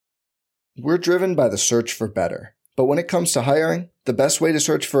We're driven by the search for better. But when it comes to hiring, the best way to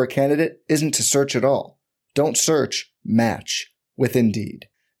search for a candidate isn't to search at all. Don't search, match with Indeed.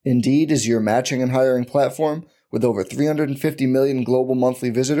 Indeed is your matching and hiring platform with over 350 million global monthly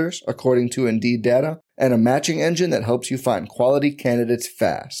visitors, according to Indeed data, and a matching engine that helps you find quality candidates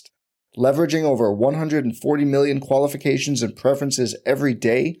fast. Leveraging over 140 million qualifications and preferences every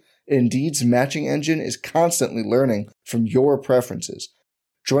day, Indeed's matching engine is constantly learning from your preferences.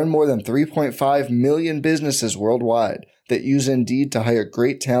 Join more than 3.5 million businesses worldwide that use Indeed to hire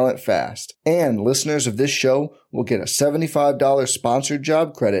great talent fast. And listeners of this show will get a $75 sponsored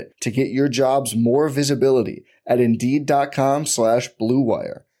job credit to get your jobs more visibility at Indeed.com/Blue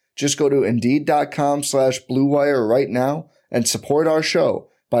Wire. Just go to Indeed.com/Blue Wire right now and support our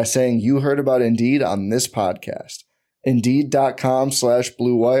show by saying you heard about Indeed on this podcast.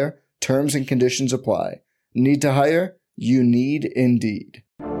 Indeed.com/Blue Wire. Terms and conditions apply. Need to hire? You need Indeed.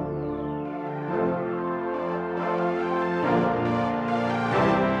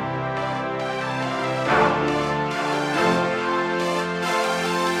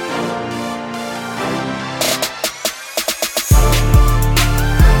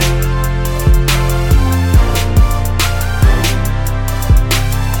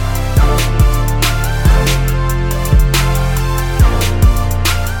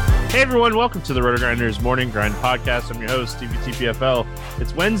 Hey everyone, welcome to the Roto Grinders Morning Grind Podcast. I'm your host, Stevie TPFL.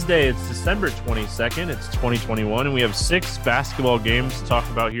 It's Wednesday, it's December 22nd, it's 2021, and we have 6 basketball games to talk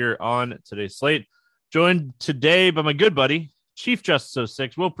about here on today's slate. Joined today by my good buddy, Chief Justice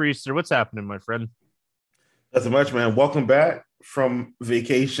 06, Will Priester. What's happening, my friend? Nothing much, man. Welcome back from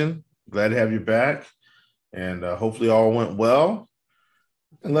vacation. Glad to have you back, and hopefully all went well.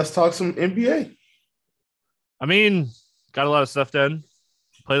 And let's talk some NBA. I mean, got a lot of stuff done.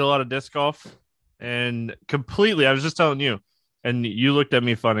 Played a lot of disc golf, and completely, I was just telling you, and you looked at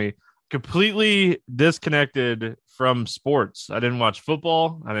me funny, completely disconnected from sports. I didn't watch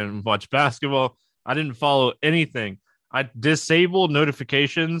football. I didn't watch basketball. I didn't follow anything. I disabled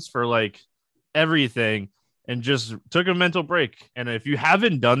notifications for like everything and just took a mental break. And if you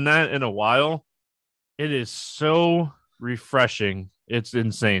haven't done that in a while, it is so refreshing. It's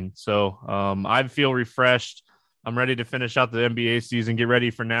insane. So I feel refreshed. I'm ready to finish out the NBA season, get ready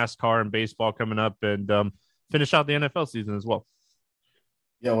for NASCAR and baseball coming up, and finish out the NFL season as well.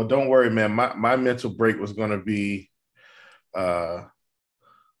 Yeah, well, don't worry, man. My mental break was going to be the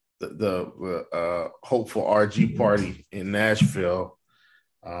hopeful RG party in Nashville.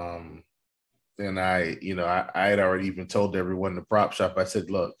 And I had already even told everyone in the prop shop, I said,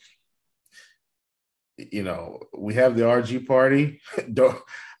 look, we have the RG party.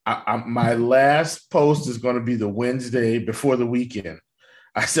 My last post is going to be the Wednesday before the weekend.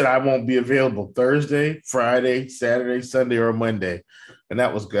 I said I won't be available Thursday, Friday, Saturday, Sunday, or Monday, and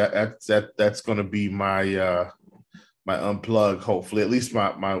that was good. That's going to be my my unplug. Hopefully, at least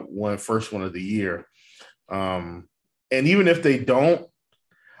my first one of the year. And even if they don't,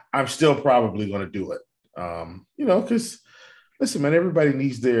 I'm still probably going to do it. Because listen, man, everybody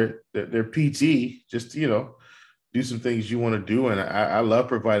needs their PT. Just do some things you want to do. And I love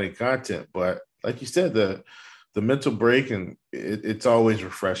providing content, but like you said, the mental break, and it's always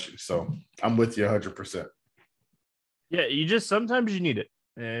refreshing. So I'm with you 100%. Yeah. Sometimes you need it.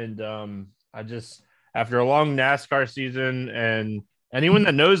 And after a long NASCAR season, and anyone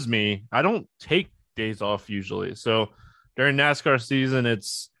that knows me, I don't take days off usually. So during NASCAR season,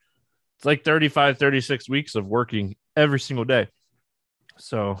 it's like 35, 36 weeks of working every single day.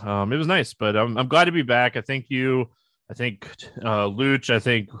 So it was nice, but I'm glad to be back. I think Luch, I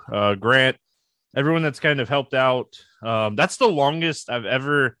think Grant, everyone that's kind of helped out. That's the longest I've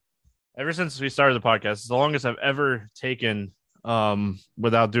ever since we started the podcast. It's the longest I've ever taken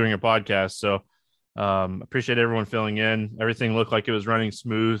without doing a podcast. So appreciate everyone filling in. Everything looked like it was running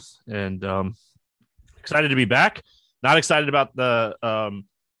smooth, and excited to be back. Not excited about the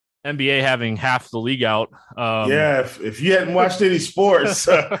NBA having half the league out. If you hadn't watched any sports,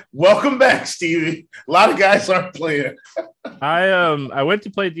 welcome back, Stevie. A lot of guys aren't playing. I went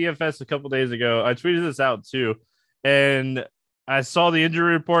to play DFS a couple days ago. I tweeted this out too, and I saw the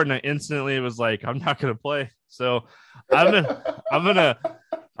injury report, and I instantly was like, I'm not going to play. So I'm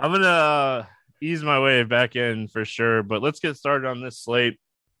gonna ease my way back in for sure. But let's get started on this slate.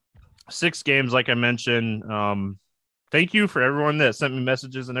 6 games, like I mentioned. Thank you for everyone that sent me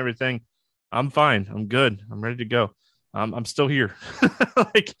messages and everything. I'm fine. I'm good. I'm ready to go. I'm still here.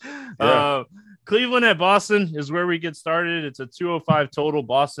 Cleveland at Boston is where we get started. It's a 205 total.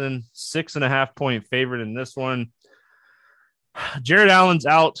 Boston 6.5 point favorite in this one. Jared Allen's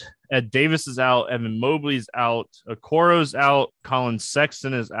out. Ed Davis is out. Evan Mobley's out. Okoro's out. Colin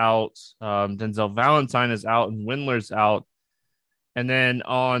Sexton is out. Denzel Valentine is out. And Windler's out. And then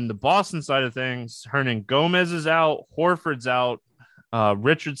on the Boston side of things, Hernan Gomez is out. Horford's out.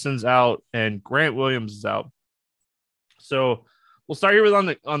 Richardson's out. And Grant Williams is out. So we'll start here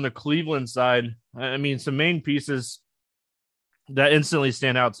with on the Cleveland side. I mean, some main pieces that instantly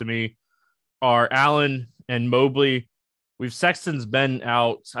stand out to me are Allen and Mobley. Sexton's been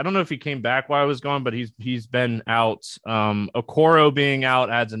out. I don't know if he came back while I was gone, but he's been out. Okoro being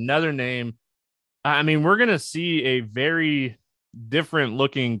out adds another name. I mean, we're gonna see a very different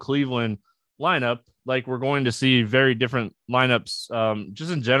looking Cleveland lineup. Like we're going to see very different lineups,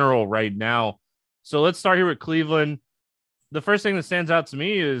 just in general right now. So let's start here with Cleveland. The first thing that stands out to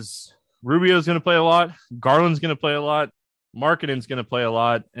me is Rubio's going to play a lot. Garland's going to play a lot. Markkanen's going to play a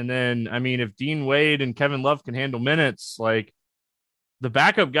lot. And then, I mean, if Dean Wade and Kevin Love can handle minutes, like the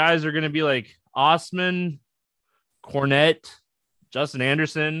backup guys are going to be like Osman, Cornette, Justin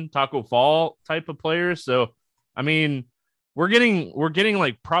Anderson, Taco Fall type of players. So, I mean, we're getting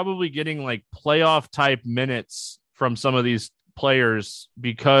probably getting playoff type minutes from some of these players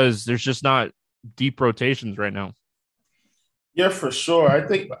because there's just not deep rotations right now. Yeah, for sure. I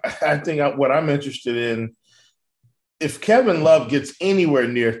think what I'm interested in, if Kevin Love gets anywhere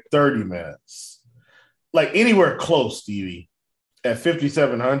near 30 minutes, like anywhere close, Stevie, at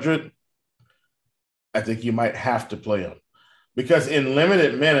 5,700, I think you might have to play him because in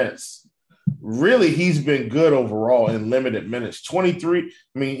limited minutes, really he's been good overall in limited minutes. 23,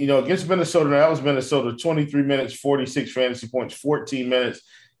 I mean, against Minnesota, that was Minnesota, 23 minutes, 46 fantasy points, 14 minutes,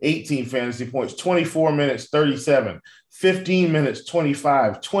 18 fantasy points, 24 minutes, 37, 15 minutes,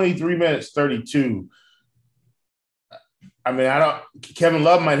 25, 23 minutes, 32. I mean, Kevin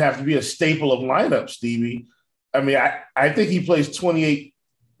Love might have to be a staple of lineup, Stevie. I mean, I think he plays 28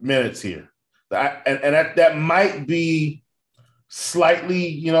 minutes here. And that might be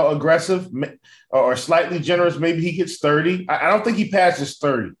slightly, aggressive or slightly generous. Maybe he gets 30. I don't think he passes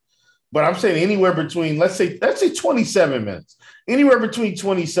 30. But I'm saying anywhere between, let's say 27 minutes, anywhere between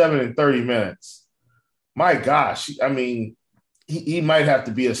 27 and 30 minutes. My gosh, I mean, he might have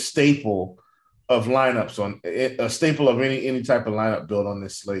to be a staple of lineups a staple of any type of lineup build on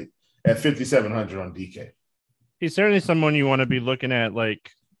this slate at 5,700 on DK. He's certainly someone you want to be looking at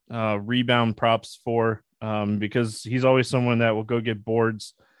rebound props for because he's always someone that will go get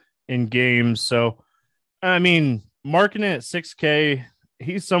boards in games. So, I mean, marking it at 6K,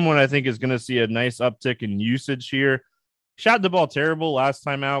 he's someone I think is going to see a nice uptick in usage here. Shot the ball terrible last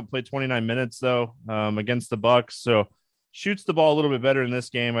time out, played 29 minutes though against the Bucks. So shoots the ball a little bit better in this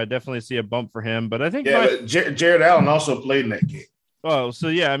game. I definitely see a bump for him, but I think but Jared Allen also played in that game. Oh, so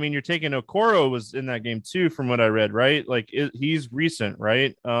yeah, I mean, you're taking Okoro was in that game too, from what I read, right? He's recent,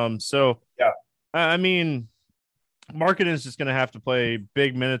 right? So yeah, I mean, Markkanen is just going to have to play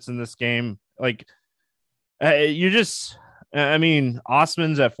big minutes in this game. Osman's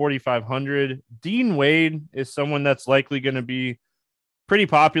at 4,500. Dean Wade is someone that's likely going to be pretty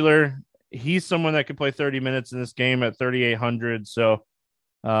popular. He's someone that could play 30 minutes in this game at 3,800. So,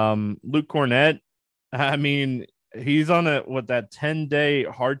 Luke Cornette, I mean, he's on that 10-day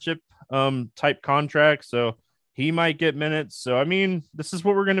hardship type contract. So he might get minutes. So, I mean, this is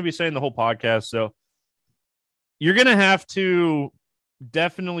what we're going to be saying the whole podcast. So you're going to have to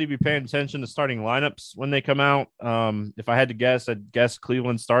definitely be paying attention to starting lineups when they come out. If I had to guess, I'd guess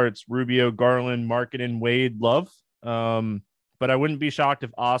Cleveland starts Rubio, Garland, Markkanen, Wade, Love. But I wouldn't be shocked if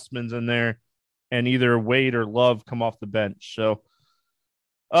Osman's in there and either Wade or Love come off the bench. So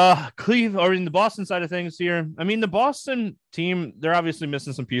the Boston side of things here. I mean, the Boston team, they're obviously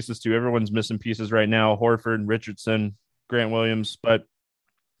missing some pieces too. Everyone's missing pieces right now. Horford, Richardson, Grant Williams. But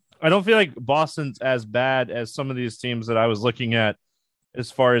I don't feel like Boston's as bad as some of these teams that I was looking at as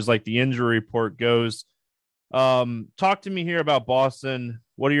far as the injury report goes. Talk to me here about Boston.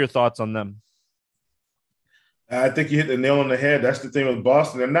 What are your thoughts on them? I think you hit the nail on the head. That's the thing with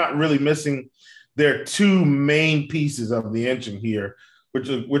Boston. They're not really missing their two main pieces of the engine here, which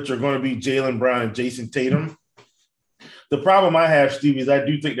are going to be Jaylen Brown and Jason Tatum. The problem I have, Steve, is I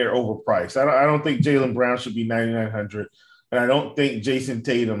do think they're overpriced. I don't think Jaylen Brown should be 9,900, and I don't think Jason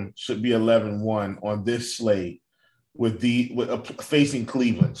Tatum should be 11-1 on this slate with facing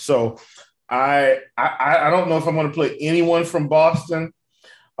Cleveland. So I don't know if I'm going to play anyone from Boston.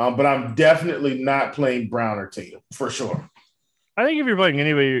 But I'm definitely not playing Brown or Tatum for sure. I think if you're playing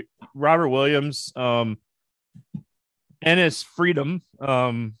anybody, Robert Williams, Enes Freedom,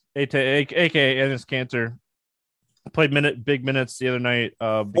 aka Enes Kanter, played big minutes the other night.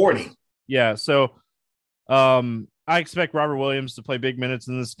 40. Yeah. So I I expect Robert Williams to play big minutes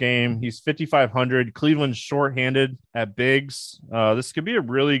in this game. He's 5,500. Cleveland's shorthanded at bigs. This could be a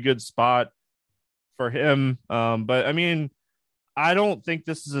really good spot for him. But I mean, I don't think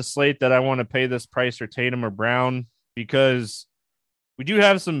this is a slate that I want to pay this price for Tatum or Brown, because we do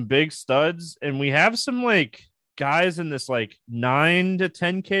have some big studs and we have some like guys in this like 9 to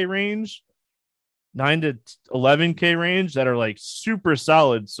 10K range, 9 to 11K range that are like super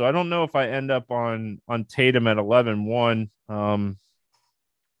solid. So I don't know if I end up on Tatum at 11-1. I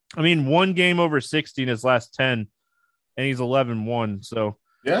mean, one game over 60 in his last 10 and he's 11-1. So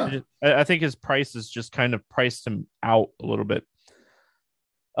yeah, I think his price is just kind of priced him out a little bit.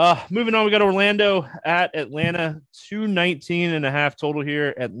 Moving on, we got Orlando at Atlanta, 219.5 total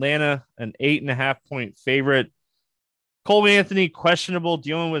here. Atlanta, an 8.5 point favorite. Cole Anthony, questionable,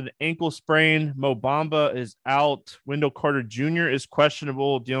 dealing with an ankle sprain. Mo Bamba is out. Wendell Carter Jr. is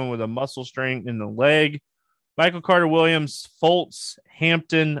questionable, dealing with a muscle strain in the leg. Michael Carter Williams, Fultz,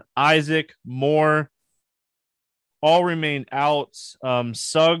 Hampton, Isaac, Moore, all remain out.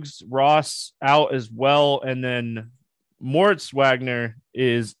 Suggs, Ross out as well. And then Moritz Wagner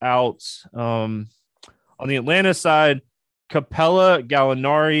is out. On the Atlanta side, Capella,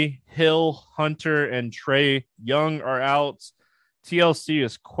 Gallinari, Hill, Hunter, and Trey Young are out. TLC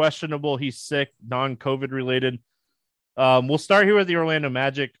is questionable. He's sick, non-COVID related. We'll start here with the Orlando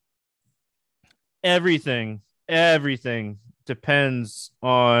Magic. Everything depends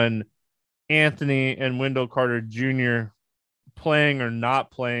on Anthony and Wendell Carter Jr. playing or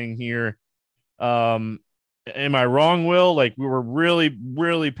not playing here. Am I wrong, Will? Like, we were really,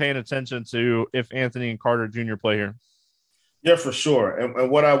 really paying attention to if Anthony and Carter Jr. play here. Yeah, for sure.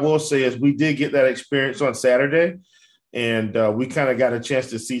 And what I will say is we did get that experience on Saturday, and we kind of got a chance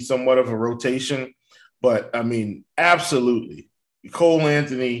to see somewhat of a rotation. But, I mean, absolutely. Cole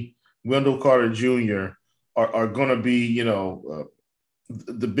Anthony, Wendell Carter Jr. are going to be,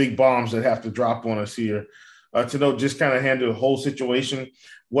 the big bombs that have to drop on us here to know just kind of handle the whole situation.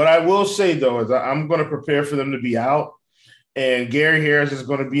 What I will say, though, is I'm going to prepare for them to be out, and Gary Harris is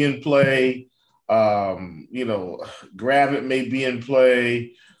going to be in play. Gravett may be in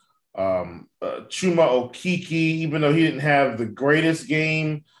play. Chuma Okeke, even though he didn't have the greatest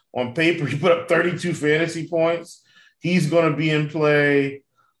game on paper, he put up 32 fantasy points. He's going to be in play.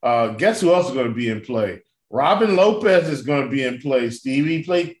 Guess who else is going to be in play? Robin Lopez is going to be in play, Steve. He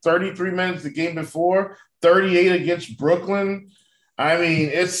played 33 minutes the game before, 38 against Brooklyn. I mean,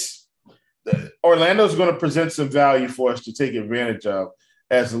 Orlando's going to present some value for us to take advantage of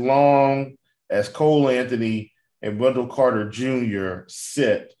as long as Cole Anthony and Wendell Carter Jr.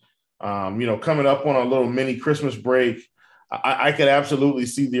 sit. Coming up on a little mini Christmas break, I could absolutely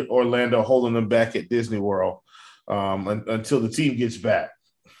see the Orlando holding them back at Disney World until the team gets back.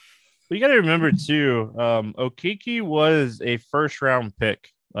 But you got to remember, too, Okeke was a first-round pick,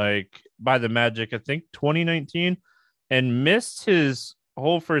 by the Magic, I think, 2019, and missed his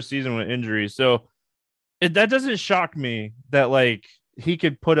whole first season with injury. So that doesn't shock me that, he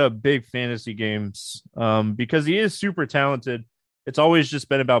could put up big fantasy games because he is super talented. It's always just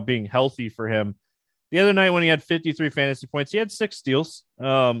been about being healthy for him. The other night when he had 53 fantasy points, he had 6 steals.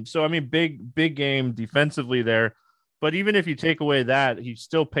 So, I mean, big game defensively there. But even if you take away that, he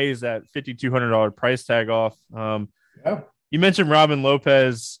still pays that $5,200 price tag off. Yeah. You mentioned Robin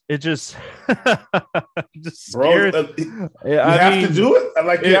Lopez. It just scares. You have to do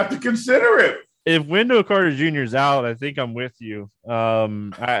it. You have to consider it. If Wendell Carter Jr. is out, I think I'm with you.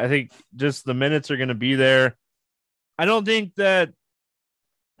 I think just the minutes are going to be there. I don't think that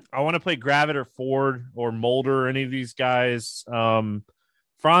I want to play Gravett or Ford or Mulder or any of these guys.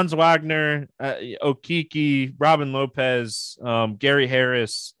 Franz Wagner, Okeke, Robin Lopez, Gary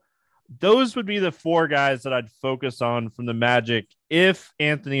Harris. Those would be the 4 guys that I'd focus on from the Magic if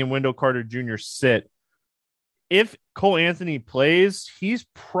Anthony and Wendell Carter Jr. sit. If Cole Anthony plays, he's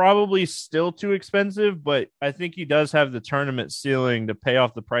probably still too expensive, but I think he does have the tournament ceiling to pay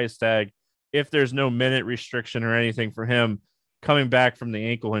off the price tag if there's no minute restriction or anything for him coming back from the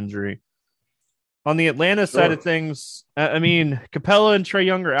ankle injury. On the Atlanta side of things, I mean, Capella and Trey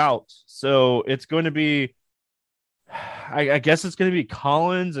Young are out. So it's going to be, I guess it's going to be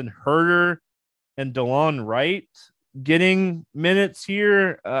Collins and Herter and DeLon Wright getting minutes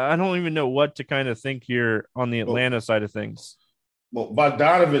here. I don't even know what to kind of think here on the Atlanta side of things. Well,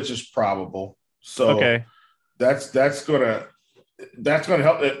 Bogdanovich is probable. So okay. That's going to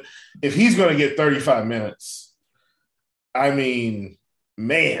help. If he's going to get 35 minutes, I mean,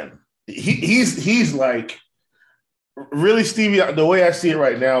 man, he's like really, Stevie, the way I see it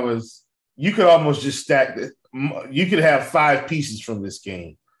right now is you could almost just stack it. You could have 5 pieces from this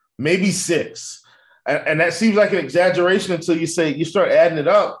game, maybe 6. And that seems like an exaggeration until you start adding it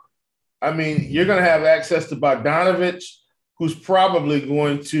up. I mean, you're going to have access to Bogdanovich, who's probably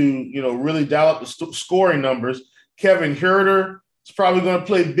going to, really dial up the scoring numbers. Kevin Huerter is probably going to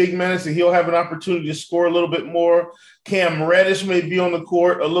play big minutes, and he'll have an opportunity to score a little bit more. Cam Reddish may be on the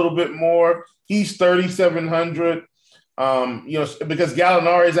court a little bit more. He's 3,700. Because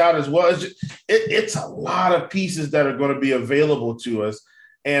Gallinari is out as well. It's a lot of pieces that are going to be available to us.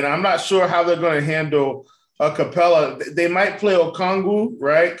 And I'm not sure how they're going to handle Capella. They might play Okongwu,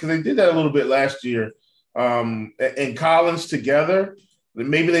 right? Because they did that a little bit last year. And Collins together.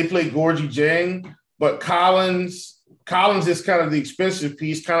 Maybe they play Gorgie Jang. But Collins is kind of the expensive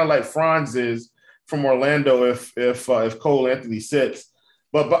piece, kind of like Franz is from Orlando if Cole Anthony sits.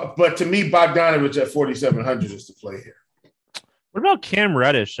 But to me, Bogdanovich at 4,700 is the play here. What about Cam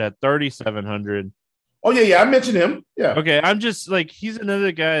Reddish at 3,700? Oh, yeah. I mentioned him. Yeah. Okay. I'm just he's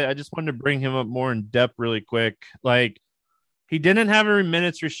another guy. I just wanted to bring him up more in depth really quick. He didn't have a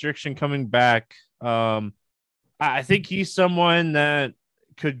minutes restriction coming back. I think he's someone that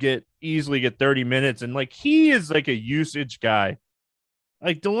could easily get 30 minutes. And he is a usage guy.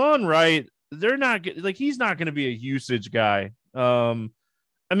 DeLon Wright, they're not he's not going to be a usage guy.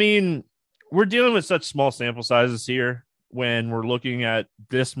 I mean, we're dealing with such small sample sizes here when we're looking at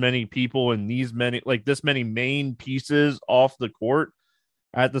this many people and this many main pieces off the court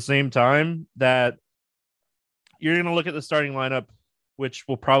at the same time that you're going to look at the starting lineup, which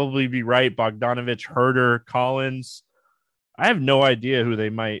will probably be right. Bogdanovich, Huerter, Collins. I have no idea who they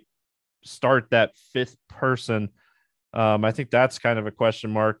might start that fifth person. I think that's kind of a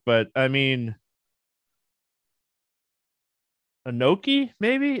question mark, but I mean, Anoki,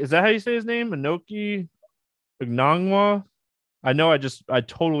 maybe? Is that how you say his name? Anoki Ignangwa? I know I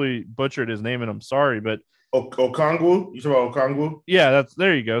totally butchered his name and I'm sorry, but Okongwu? You talking about Okongwu? Yeah,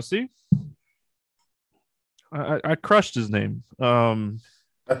 there you go. See? I crushed his name.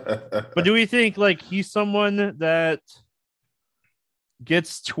 But do we think he's someone that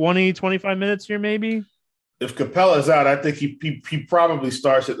gets 20, 25 minutes here maybe? If Capella's out, I think he probably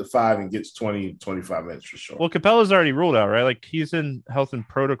starts at the 5 and gets 20, 25 minutes for sure. Well, Capella's already ruled out, right? He's in health and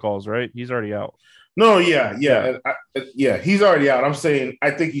protocols, right? He's already out. No, yeah. He's already out. I'm saying I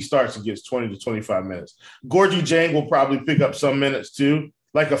think he starts and gets 20 to 25 minutes. Gorgie Jang will probably pick up some minutes too,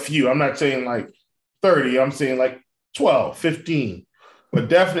 a few. I'm not saying 30. I'm saying 12, 15. But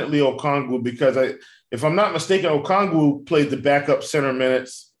definitely Okongwu because if I'm not mistaken, Okongwu played the backup center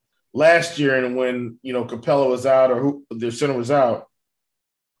minutes last year, and when Capella was out or their center was out,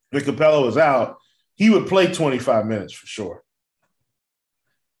 when Capella was out, he would play 25 minutes for sure.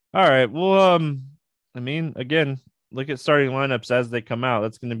 All right. Well, I mean, again, look at starting lineups as they come out.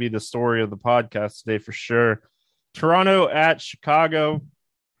 That's going to be the story of the podcast today for sure. Toronto at Chicago,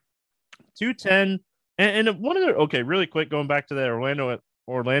 210, and one of the really quick going back to that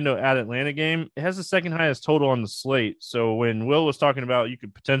Orlando at Atlanta game, it has the second highest total on the slate. So when Will was talking about you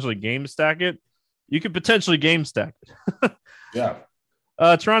could potentially game stack it, you could potentially game stack it. Yeah.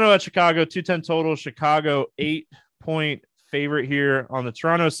 Toronto at Chicago, 210 total. Chicago 8-point favorite here. On the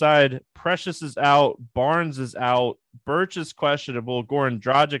Toronto side, Precious is out, Barnes is out, Birch is questionable, Goran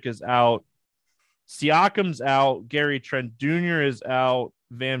Dragic is out, Siakam's out, Gary Trent Jr. is out,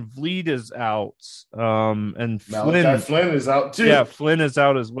 Van Vliet is out, and Flynn is out too. Yeah, Flynn is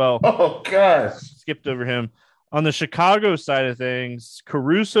out as well. Oh gosh, skipped over him. On the Chicago side of things,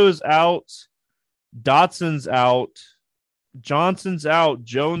 Caruso's out, Dotson's out, Johnson's out,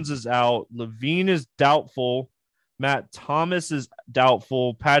 Jones is out, Levine is doubtful, Matt Thomas is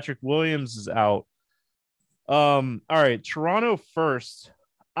doubtful, Patrick Williams is out. All right, Toronto first.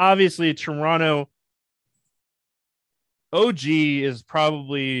 Obviously, Toronto OG is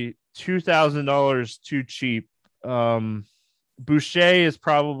probably $2,000 too cheap. Boucher is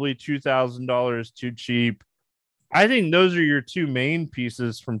probably $2,000 too cheap. I think those are your two main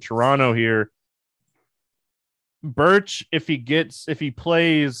pieces from Toronto here. Birch, if he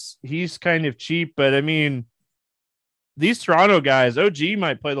plays, he's kind of cheap, but I mean, these Toronto guys, OG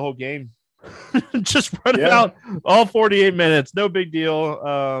might play the whole game. Just run it out all 48 minutes. No big deal.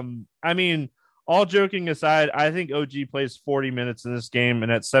 I mean, all joking aside, I think OG plays 40 minutes in this game,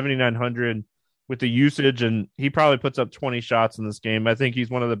 and at 7,900 with the usage, and he probably puts up 20 shots in this game. I think he's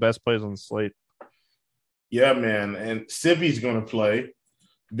one of the best players on the slate. Yeah, man. And Sivy's going to play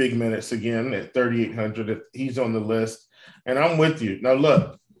big minutes again at 3,800. He's on the list. And I'm with you. Now,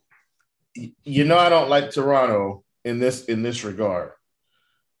 look, I don't like Toronto in this regard.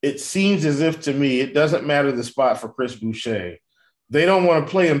 It seems as if, to me, it doesn't matter the spot for Chris Boucher. They don't want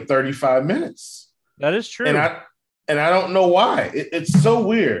to play him 35 minutes. That is true. And I don't know why. It's so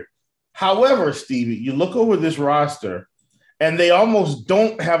weird. However, Stevie, you look over this roster, and they almost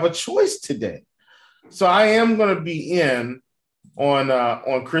don't have a choice today. So I am going to be in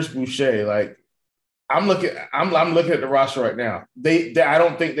on Chris Boucher. Like I'm looking at the roster right now. They I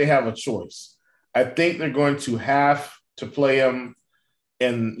don't think they have a choice. I think they're going to have to play him.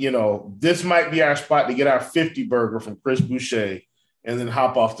 And, this might be our spot to get our 50 burger from Chris Boucher and then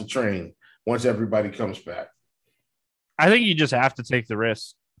hop off the train once everybody comes back. I think you just have to take the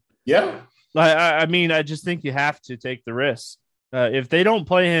risk. Yeah. I just think you have to take the risk. If they don't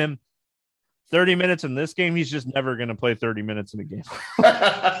play him 30 minutes in this game, he's just never going to play 30 minutes in a game. Bring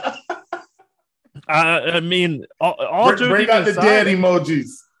out the dead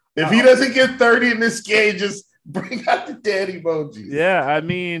emojis. If he doesn't get 30 in this game, just bring out the dead emojis. Yeah,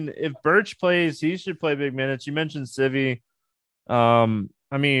 if Birch plays, he should play big minutes. You mentioned Civi.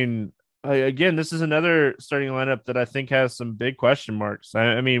 Again, this is another starting lineup that I think has some big question marks.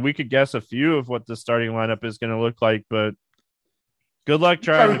 We could guess a few of what the starting lineup is going to look like, but good luck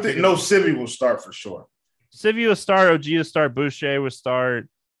trying. Civi will start for sure. Civi will start. OG will start. Boucher will start.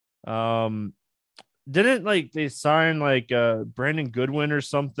 Didn't they sign Brandon Goodwin or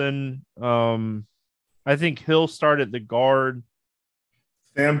something? I think he'll start at the guard.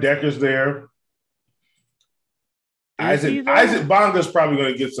 Sam Decker's there. Isaac Bonga's probably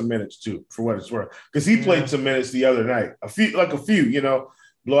going to get some minutes too, for what it's worth, because he played some minutes the other night. A few,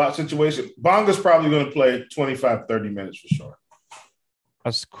 blowout situation. Bonga's probably going to play 25, 30 minutes for sure. I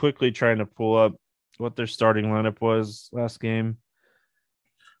was quickly trying to pull up what their starting lineup was last game.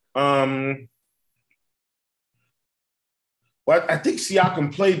 Well, I think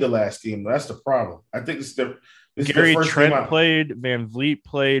Siakam played the last game. That's the problem. I think Gary Trent played, Van Vliet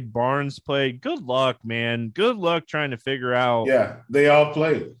played, Barnes played. Good luck, man. Good luck trying to figure out. Yeah, they all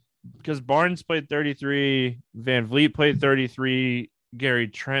played. Because Barnes played 33, Van Vliet played 33, Gary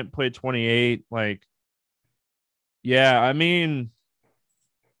Trent played 28.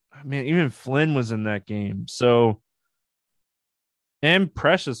 Even Flynn was in that game. So, and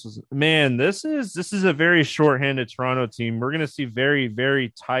Precious was, this is a very shorthanded Toronto team. We're going to see very,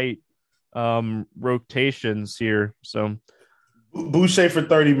 very tight rotations here. So Boucher for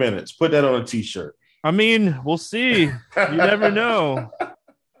 30 minutes. Put that on a t-shirt. We'll see. You never know.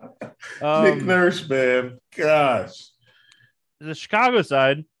 Nick Nurse, man. Gosh. The Chicago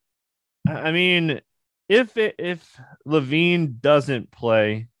side, if Levine doesn't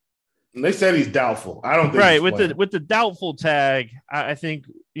play, they said he's doubtful. I don't think right with the doubtful tag. I think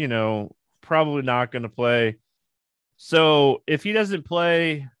probably not going to play. So if he doesn't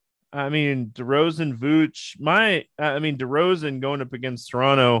play, DeRozan, Vooch, DeRozan going up against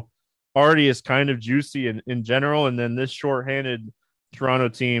Toronto already is kind of juicy in general, and then this shorthanded Toronto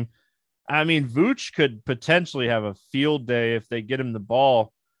team. Vooch could potentially have a field day if they get him the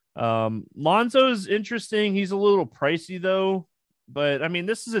ball. Lonzo's interesting. He's a little pricey though. But,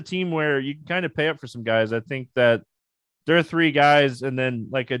 this is a team where you can kind of pay up for some guys. I think that there are three guys, and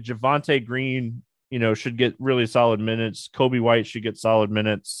then a Javonte Green, should get really solid minutes. Kobe White should get solid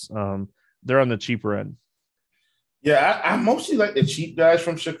minutes. They're on the cheaper end. Yeah, I mostly like the cheap guys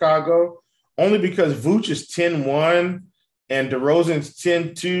from Chicago, only because Vooch is 10-1 and DeRozan's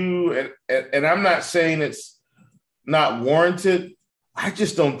 10-2. And I'm not saying it's not warranted. I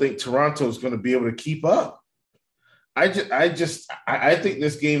just don't think Toronto is going to be able to keep up. I think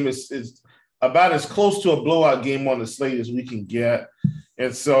this game is about as close to a blowout game on the slate as we can get.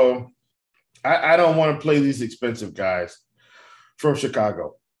 And so I don't want to play these expensive guys from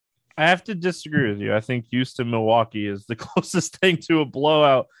Chicago. I have to disagree with you. I think Houston, Milwaukee is the closest thing to a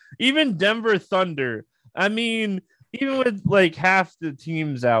blowout. Even Denver Thunder. Even with half the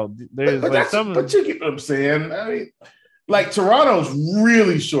teams out, there's but you get what I'm saying. Toronto's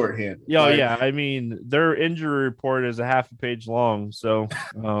really shorthanded. Yeah. Their injury report is a half a page long. So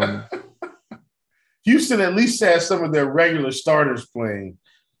Houston at least has some of their regular starters playing.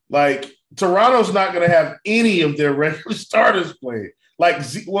 Toronto's not going to have any of their regular starters playing.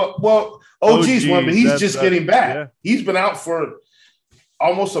 OG's one, but he's just getting back. Yeah. He's been out for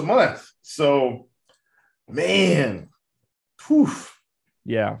almost a month. So, man,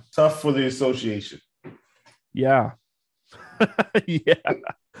 yeah, tough for the association. Yeah. Yeah.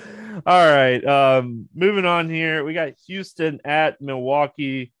 All right. Moving on here. We got Houston at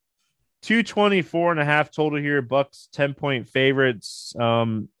Milwaukee. 224.5 total here. Bucks 10-point favorites.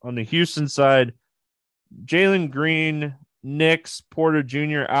 On the Houston side, Jalen Green, Knicks, Porter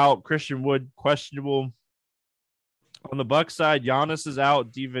Jr. out. Christian Wood questionable. On the Bucks side, Giannis is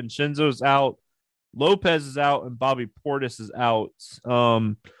out. DiVincenzo's out. Lopez is out, and Bobby Portis is out.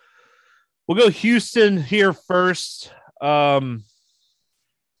 We'll go Houston here first.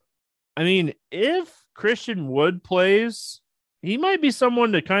 I mean, if Christian Wood plays, he might be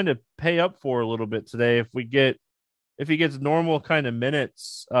someone to kind of pay up for a little bit today if he gets normal kind of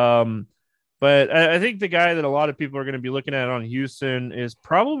minutes. But I think the guy that a lot of people are going to be looking at on Houston is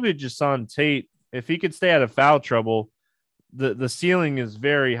probably Jason Tate. If he could stay out of foul trouble, the ceiling is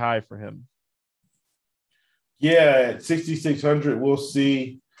very high for him. Yeah, at 6,600, we'll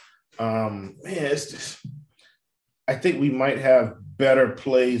see. It's just, I think we might have better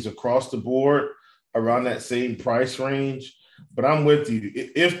plays across the board around that same price range. But I'm with you.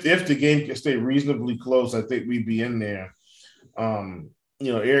 If the game can stay reasonably close, I think we'd be in there.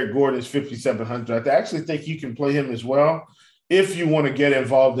 Eric Gordon is 5,700. I actually think you can play him as well if you want to get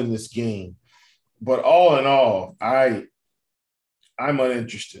involved in this game. But all in all, I'm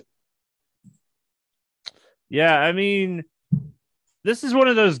uninterested. Yeah, I mean, this is one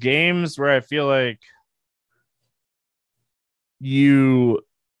of those games where I feel like you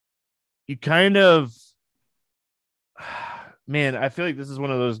kind of, man, I feel like this is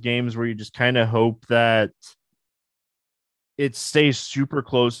one of those games where you just kind of hope that it stays super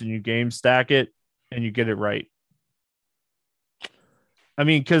close and you game stack it and you get it right. I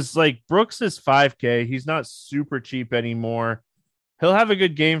mean, because like Brooks is 5K. He's not super cheap anymore. He'll have a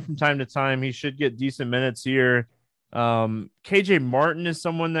good game from time to time. He should get decent minutes here. KJ Martin is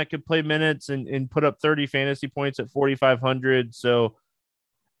someone that could play minutes and put up 30 fantasy points at 4,500. So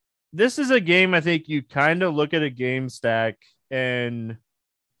this is a game I think you kind of look at a game stack, and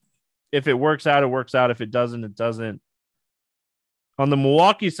if it works out, it works out. If it doesn't, it doesn't. On the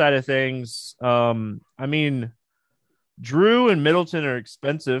Milwaukee side of things, I mean, Drew and Middleton are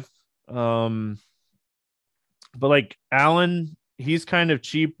expensive. But like Allen, he's kind of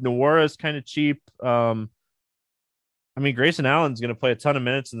cheap. Nwora is kind of cheap. I mean, Grayson Allen's going to play a ton of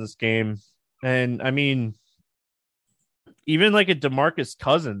minutes in this game. And I mean, even like a DeMarcus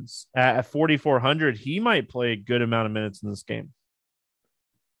Cousins at 4,400, he might play a good amount of minutes in this game.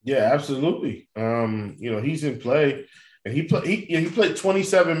 Yeah, absolutely. He's in play, and he played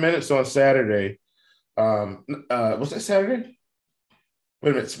 27 minutes on Saturday. Was that Saturday?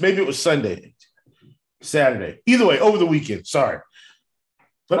 Wait a minute. Maybe it was Sunday. Saturday. Either way, over the weekend. Sorry.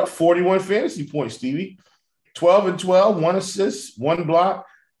 Put up 41 fantasy points, Stevie. 12 and 12, 1 assist, 1 block,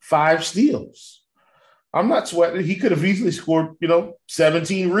 5 steals. I'm not sweating. He could have easily scored,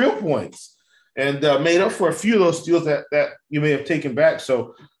 17 real points and made up for a few of those steals that you may have taken back.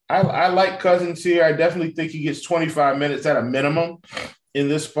 So I like Cousins here. I definitely think he gets 25 minutes at a minimum in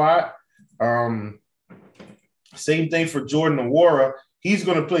this spot. Same thing for Jordan Nwora. He's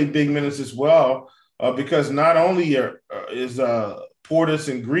going to play big minutes as well because not only is Portis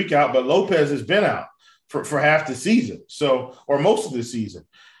and Greek out, but Lopez has been out for half the season, or most of the season.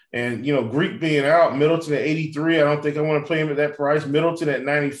 And, Greek being out, Middleton at 83, I don't think I want to play him at that price. Middleton at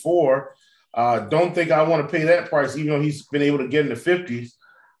 94, don't think I want to pay that price, even though he's been able to get in the 50s.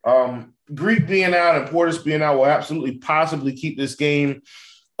 Greek being out and Portis being out will absolutely possibly keep this game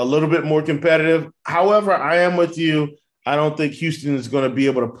a little bit more competitive. However, I am with you. I don't think Houston is going to be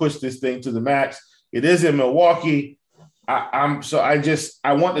able to push this thing to the max. It is in Milwaukee. I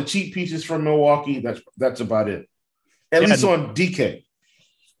want the cheap pieces from Milwaukee. That's about it. At least on DK.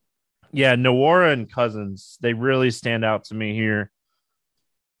 Yeah, Nwora and Cousins, they really stand out to me here.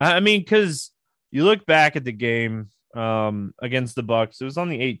 I mean, because you look back at the game against the Bucks, it was on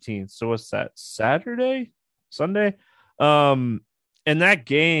the 18th. So what's that? Sunday? In that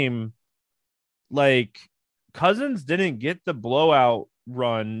game, like Cousins didn't get the blowout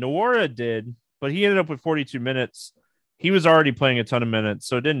run. Nwora did, but he ended up with 42 minutes. He was already playing a ton of minutes,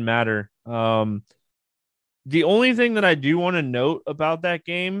 so it didn't matter. The only thing that I do want to note about that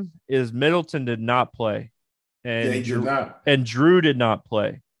game is Middleton did not play. And Drew did not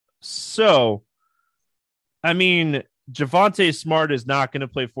play. So, I mean, Javonte Smart is not going to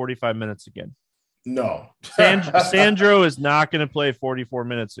play 45 minutes again. No. Sandro is not going to play 43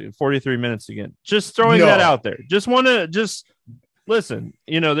 minutes again. Just throwing that out there. Just listen,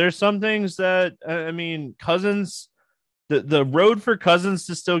 there's some things that, I mean, Cousins, the road for Cousins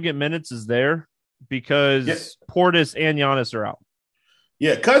to still get minutes is there because Portis and Giannis are out.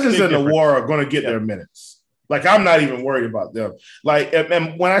 Yeah, Cousins and Nwora are going to get their minutes. Like, I'm not even worried about them. Like,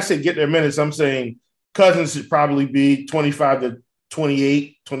 and when I say get their minutes, I'm saying Cousins should probably be 25 to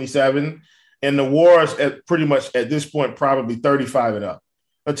 28, 27. And the Warriors at pretty much at this point probably 35 and up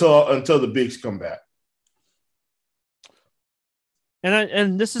until the bigs come back.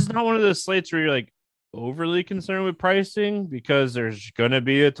 And this is not one of those slates where you're like overly concerned with pricing because there's going to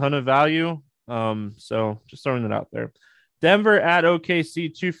be a ton of value. So just throwing that out there. Denver at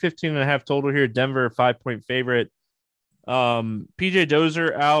OKC, 215.5 total here. Denver 5-point favorite. PJ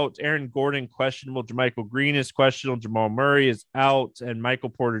Dozier out, Aaron Gordon questionable, JaMychal Green is questionable, Jamal Murray is out, and Michael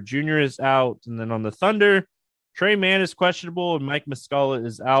Porter Jr. is out. And then on the Thunder, Trey Mann is questionable and Mike Muscala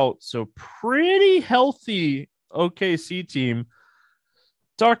is out. So pretty healthy OKC team.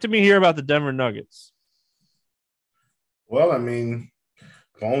 Talk to me here about the Denver Nuggets. Well, I mean,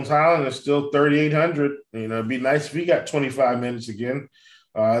 Bones Highland is still 3,800. You know, it'd be nice if he got 25 minutes again.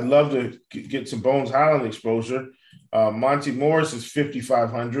 I'd love to get some Bones Highland exposure. Monty Morris is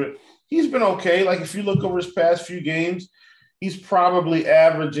 5,500. He's been okay. Like, if you look over his past few games, he's probably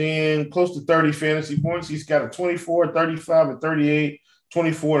averaging close to 30 fantasy points. He's got a 24, 35, and 38,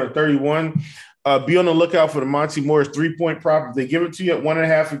 24, and a 31. Be on the lookout for the Monty Morris 3-point prop. If they give it to you at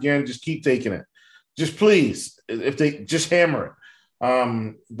 1.5 again, just keep taking it. Just please, if they just hammer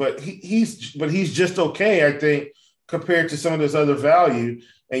it. But he's just okay, I think, compared to some of this other value.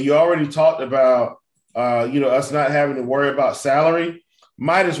 And you already talked about, us not having to worry about salary.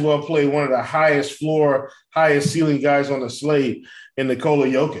 Might as well play one of the highest floor, highest ceiling guys on the slate in Nikola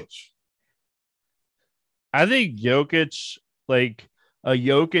Jokic. I think Jokic, like a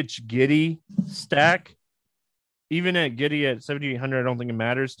Jokic Giddey stack, even at Giddey at 7,800, I don't think it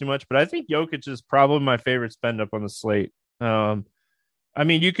matters too much. But I think Jokic is probably my favorite spend up on the slate. I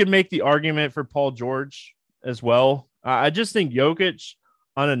mean, you could make the argument for Paul George as well. I just think Jokic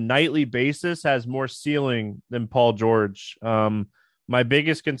on a nightly basis has more ceiling than Paul George. My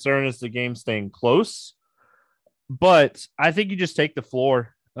biggest concern is the game staying close, but I think you just take the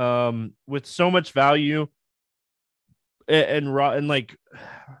floor with so much value and like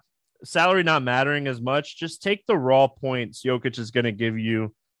salary not mattering as much. Just take the raw points Jokic is going to give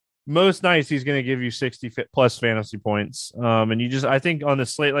you. Most nights he's going to give you 60 plus fantasy points. And I think on a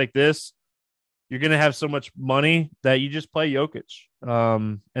slate like this, you're going to have so much money that you just play Jokic.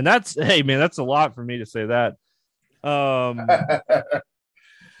 And that's a lot for me to say that. On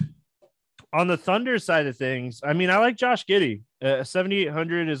the Thunder side of things, I mean, I like Josh Giddey.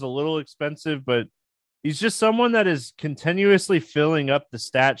 7,800 is a little expensive, but he's just someone that is continuously filling up the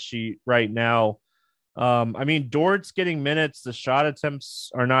stat sheet right now. I mean, Dort's getting minutes. The shot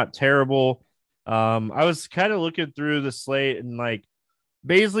attempts are not terrible. I was kind of looking through the slate, and like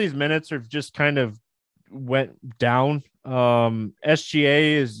Baisley's minutes are just kind of went down.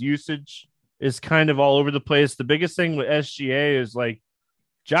 SGA's usage is kind of all over the place. The biggest thing with SGA is like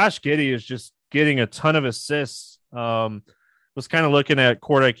Josh Giddey is just getting a ton of assists. Was kind of looking at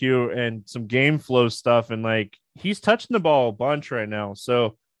Court IQ and some game flow stuff, and like he's touching the ball a bunch right now.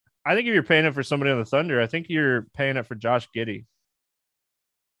 So I think if you're paying it for somebody on the Thunder, I think you're paying it for Josh Giddey.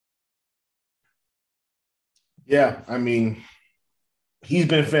 Yeah, I mean, he's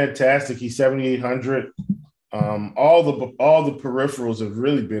been fantastic. He's 7,800. All the peripherals have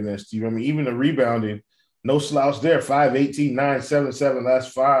really been there, Steve. I mean, even the rebounding, no slouch there. 5, 18, 9, 7, 7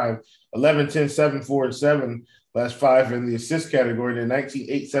 last 5, 11, 10, 7, 4, and 7 last 5 in the assist category. Then 19,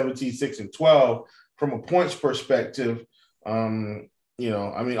 8, 17, 6, and 12 from a points perspective. I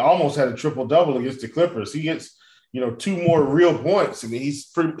mean, almost had a triple-double against the Clippers. He gets, 2 more real points. I mean,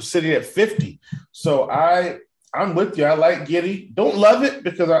 he's sitting at 50. So I'm with you. I like Giddey. Don't love it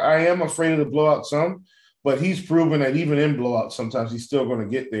because I am afraid of the blowout some, but he's proven that even in blowouts, sometimes he's still going to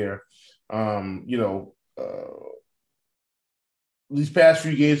get there. These past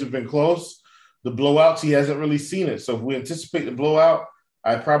few games have been close. The blowouts, he hasn't really seen it. So if we anticipate the blowout,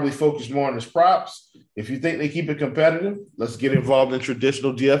 I'd probably focus more on his props. If you think they keep it competitive, let's get involved in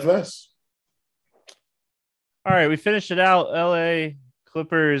traditional DFS. All right, we finished it out. LA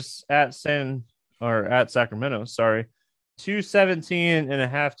Clippers at Sacramento, sorry.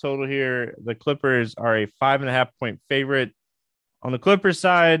 217.5 total here. The Clippers are a 5.5 point favorite. On the Clippers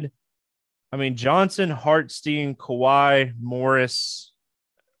side, I mean, Johnson, Hartenstein, Kawhi, Morris,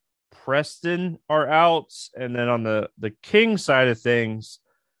 Preston are out. And then on the King side of things,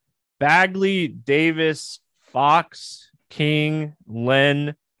 Bagley, Davis, Fox, King,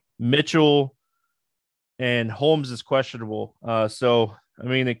 Len, Mitchell, and Holmes is questionable. So, I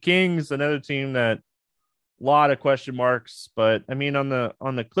mean, the Kings, another team that a lot of question marks. But, I mean, on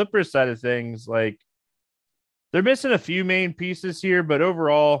the Clippers side of things, like, they're missing a few main pieces here. But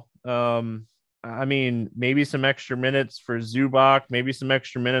overall, I mean, maybe some extra minutes for Zubac, maybe some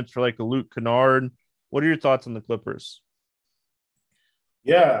extra minutes for like a Luke Kennard. What are your thoughts on the Clippers?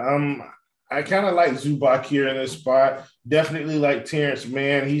 Yeah, I kind of like Zubac here in this spot. Definitely like Terrence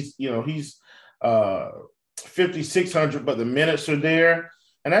Mann. He's 5,600, but the minutes are there.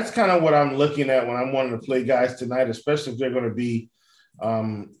 And that's kind of what I'm looking at when I'm wanting to play guys tonight, especially if they're going to be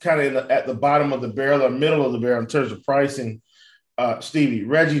kind of at the bottom of the barrel or middle of the barrel in terms of pricing. Stevie,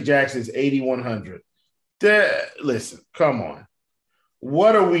 Reggie Jackson is 8,100. Listen, come on.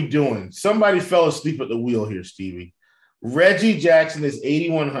 What are we doing? Somebody fell asleep at the wheel here, Stevie. Reggie Jackson is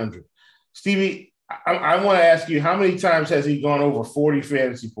 8,100. Stevie, I want to ask you, how many times has he gone over 40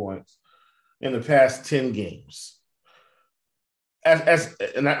 fantasy points in the past 10 games?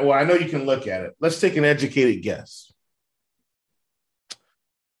 I know you can look at it. Let's take an educated guess.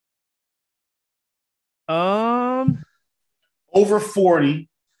 Over 40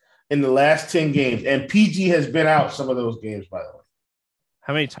 in the last 10 games. And PG has been out some of those games, by the way.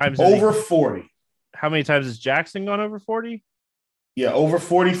 How many times? Over 40. How many times has Jackson gone over 40? Yeah, over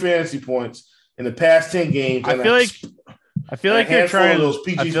 40 fantasy points in the past 10 games. I feel like you're trying.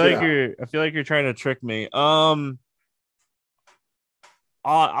 I feel like you're trying to trick me.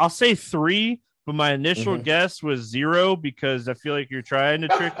 I'll say 3, but my initial guess was 0 because I feel like you're trying to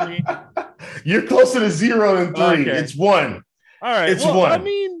trick me. You're closer to 0 than 3. Okay. It's 1. All right, it's 1. I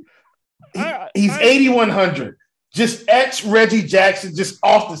mean, he's 8,100. Just X Reggie Jackson just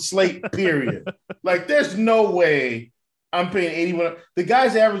off the slate, period. Like, there's no way I'm paying 81. The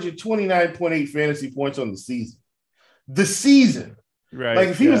guy's averaging 29.8 fantasy points on the season. The season. Right. Like,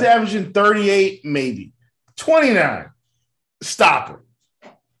 if he was averaging 38, maybe. 29. Stop him.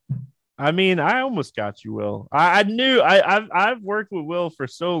 I mean, I almost got you, Will. I knew I've worked with Will for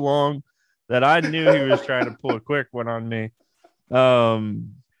so long that I knew he was trying to pull a quick one on me. But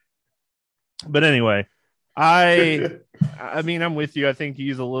anyway, I mean, I'm with you. I think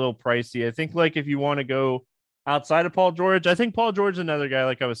he's a little pricey. I think, like, if you want to go outside of Paul George, I think Paul George is another guy,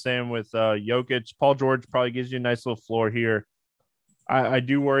 like I was saying with Jokic. Paul George probably gives you a nice little floor here. I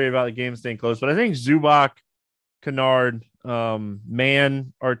do worry about the game staying close, but I think Zubac, Kennard,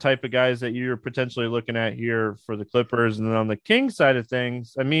 Man are type of guys that you're potentially looking at here for the Clippers. And then on the Kings side of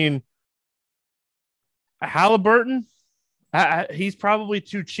things, I mean, Halliburton, he's probably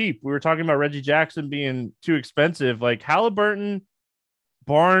too cheap. We were talking about Reggie Jackson being too expensive. Like, Halliburton,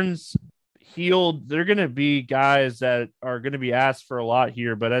 Barnes, Hield, they're going to be guys that are going to be asked for a lot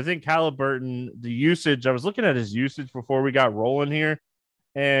here. But I think Halliburton, the usage, I was looking at his usage before we got rolling here,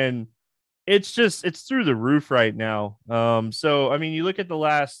 and it's through the roof right now. So, I mean, you look at the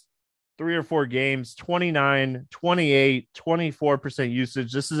last 3 or 4 games, 29, 28, 24%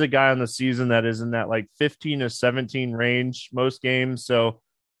 usage. This is a guy on the season that is in that like 15 to 17 range most games. So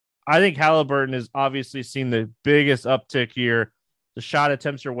I think Halliburton has obviously seen the biggest uptick here. The shot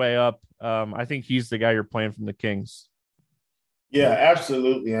attempts are way up. I think he's the guy you're playing from the Kings. Yeah,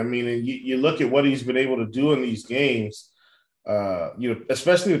 absolutely. I mean, you look at what he's been able to do in these games.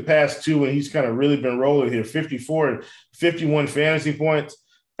 Especially the past 2 when he's kind of really been rolling here, 54 and 51 fantasy points.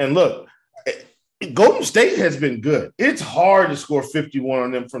 And look, Golden State has been good. It's hard to score 51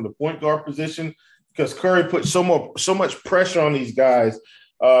 on them from the point guard position because Curry put so much pressure on these guys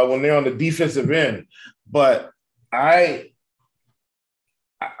when they're on the defensive end. But I'm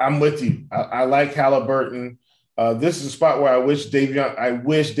with you. I like Halliburton. This is a spot where I wish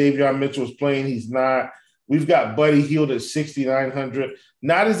Davion Mitchell was playing. He's not. We've got Buddy Hield at 6,900.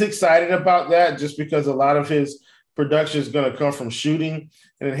 Not as excited about that just because a lot of his production is going to come from shooting.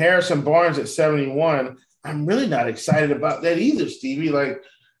 And then Harrison Barnes at 71. I'm really not excited about that either, Stevie. Like,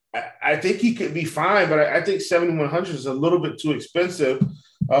 I think he could be fine, but I think 7,100 is a little bit too expensive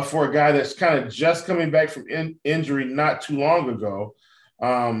for a guy that's kind of just coming back from injury not too long ago.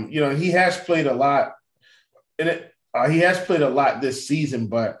 He has played a lot. He has played a lot this season,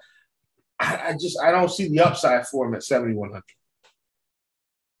 but I don't see the upside for him at 7,100.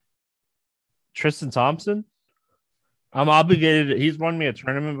 Tristan Thompson? I'm obligated. He's won me a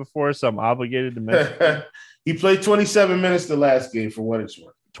tournament before, so I'm obligated to miss. He played 27 minutes the last game for what it's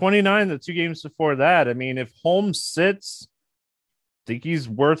worth. 29 the 2 games before that. I mean, if Holmes sits, I think he's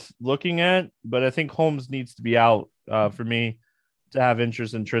worth looking at, but I think Holmes needs to be out for me to have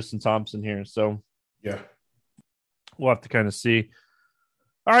interest in Tristan Thompson here. So, yeah, we'll have to kind of see.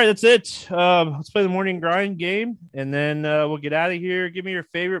 All right, that's it. Let's play the morning grind game, and then we'll get out of here. Give me your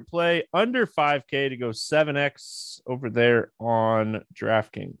favorite play under 5K to go 7X over there on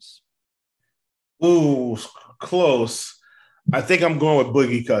DraftKings. Ooh, close. I think I'm going with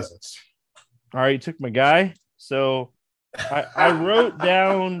Boogie Cousins. All right, you took my guy. So I wrote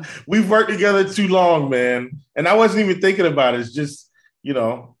down. We've worked together too long, man. And I wasn't even thinking about it. It's just,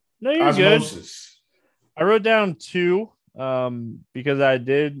 No, you're osmosis. Good. I wrote down 2. Because I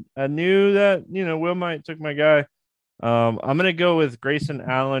knew that, Will might took my guy. I'm going to go with Grayson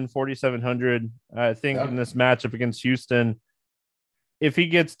Allen, 4,700. I think in this matchup against Houston, if he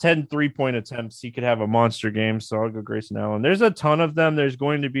gets 10 3-point attempts, he could have a monster game. So I'll go Grayson Allen. There's a ton of them. There's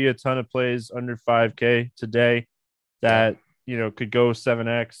going to be a ton of plays under 5K today that, could go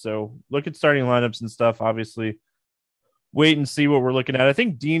 7X. So look at starting lineups and stuff. Obviously, wait and see what we're looking at. I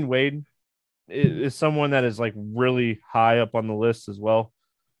think Dean Wade is someone that is like really high up on the list as well.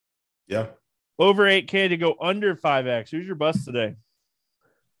 Yeah. Over 8K to go under 5X. Who's your bust today?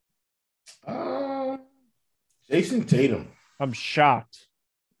 Jason Tatum. I'm shocked.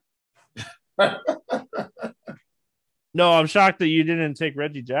 No, I'm shocked that you didn't take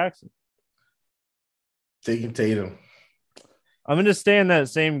Reggie Jackson. Taking Tatum. I'm going to stay in that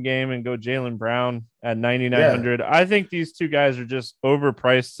same game and go Jaylen Brown at 9,900. Yeah. I think these two guys are just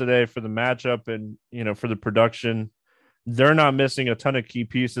overpriced today for the matchup and, for the production. They're not missing a ton of key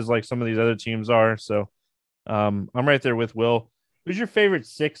pieces like some of these other teams are. So I'm right there with Will. Who's your favorite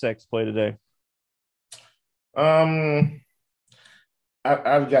 6X play today? I've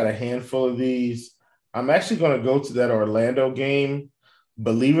got a handful of these. I'm actually going to go to that Orlando game.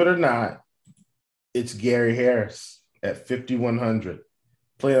 Believe it or not, it's Gary Harris at 5,100.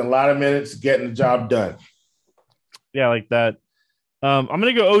 Playing a lot of minutes, getting the job done. Yeah, like that. I'm going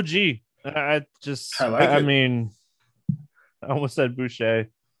to go OG. I almost said Boucher.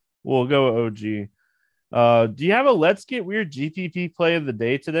 We'll go OG. Do you have a Let's Get Weird GPP play of the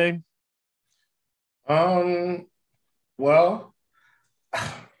day today? Well,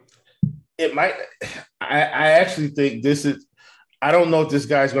 it might. I actually think this is. I don't know if this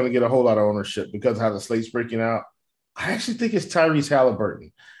guy's going to get a whole lot of ownership because of how the slate's breaking out. I actually think it's Tyrese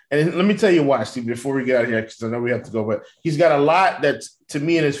Halliburton. And let me tell you why, Steve, before we get out of here, because I know we have to go, but he's got a lot that's, to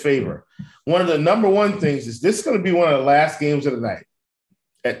me, in his favor. One of the number one things is this is going to be one of the last games of the night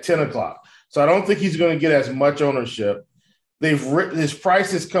at 10 o'clock. So I don't think he's going to get as much ownership. His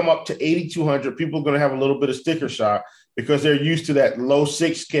price has come up to 8,200. People are going to have a little bit of sticker shock because they're used to that low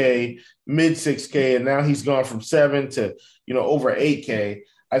 6K, mid 6K, and now he's gone from 7 to over 8K.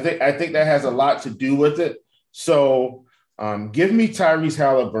 I think that has a lot to do with it. So give me Tyrese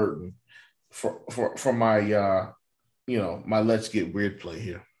Halliburton for my my Let's Get Weird play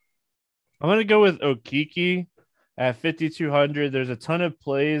here. I'm going to go with Okeke at 5,200. There's a ton of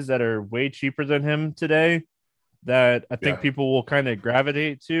plays that are way cheaper than him today that I think people will kind of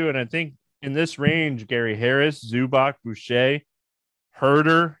gravitate to. And I think in this range, Gary Harris, Zubac, Boucher,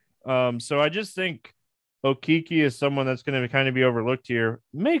 Herder. So I just think Okeke is someone that's going to kind of be overlooked here.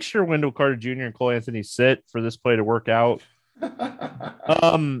 Make sure Wendell Carter Jr. and Cole Anthony sit for this play to work out.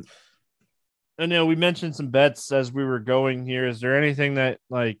 I know we mentioned some bets as we were going here. Is there anything that,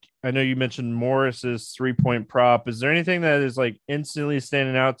 I know you mentioned Morris's 3-point prop. Is there anything that is instantly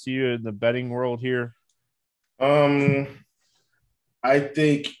standing out to you in the betting world here? I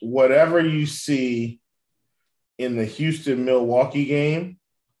think whatever you see in the Houston-Milwaukee game,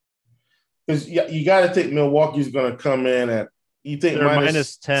 because you got to think Milwaukee's going to come in at, you think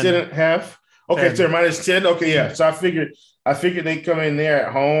minus 10.5? Okay, 10. So they're minus 10? Okay, yeah. So I figured they come in there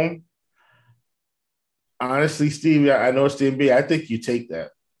at home. Honestly, Steve, I know it's the NBA. I think you take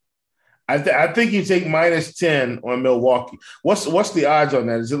that. I think you take minus 10 on Milwaukee. What's the odds on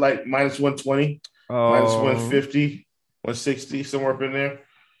that? Is it minus 120, minus 150, 160, somewhere up in there?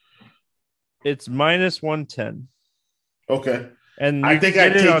 It's minus 110. Okay. And I think I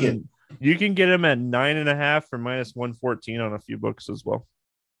take it. You can get them at 9.5 for minus 114 on a few books as well.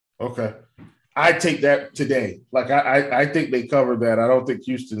 Okay. I take that today. I think they covered that. I don't think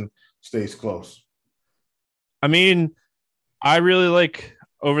Houston stays close. I mean, I really like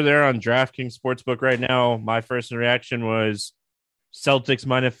over there on DraftKings Sportsbook right now. My first reaction was Celtics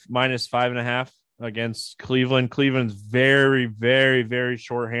minus 5.5 against Cleveland. Cleveland's very, very, very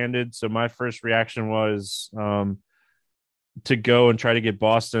shorthanded. So my first reaction was to go and try to get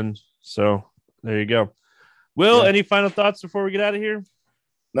Boston. So there you go. Will, any final thoughts before we get out of here?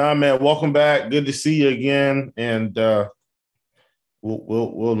 Nah, man. Welcome back. Good to see you again. And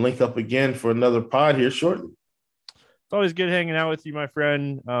we'll link up again for another pod here shortly. It's always good hanging out with you, my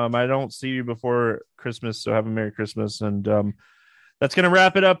friend. I don't see you before Christmas, so have a Merry Christmas. And that's going to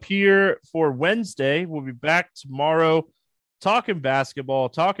wrap it up here for Wednesday. We'll be back tomorrow talking basketball,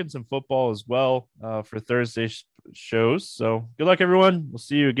 talking some football as well for Thursday shows. So good luck, everyone. We'll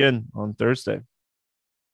see you again on Thursday.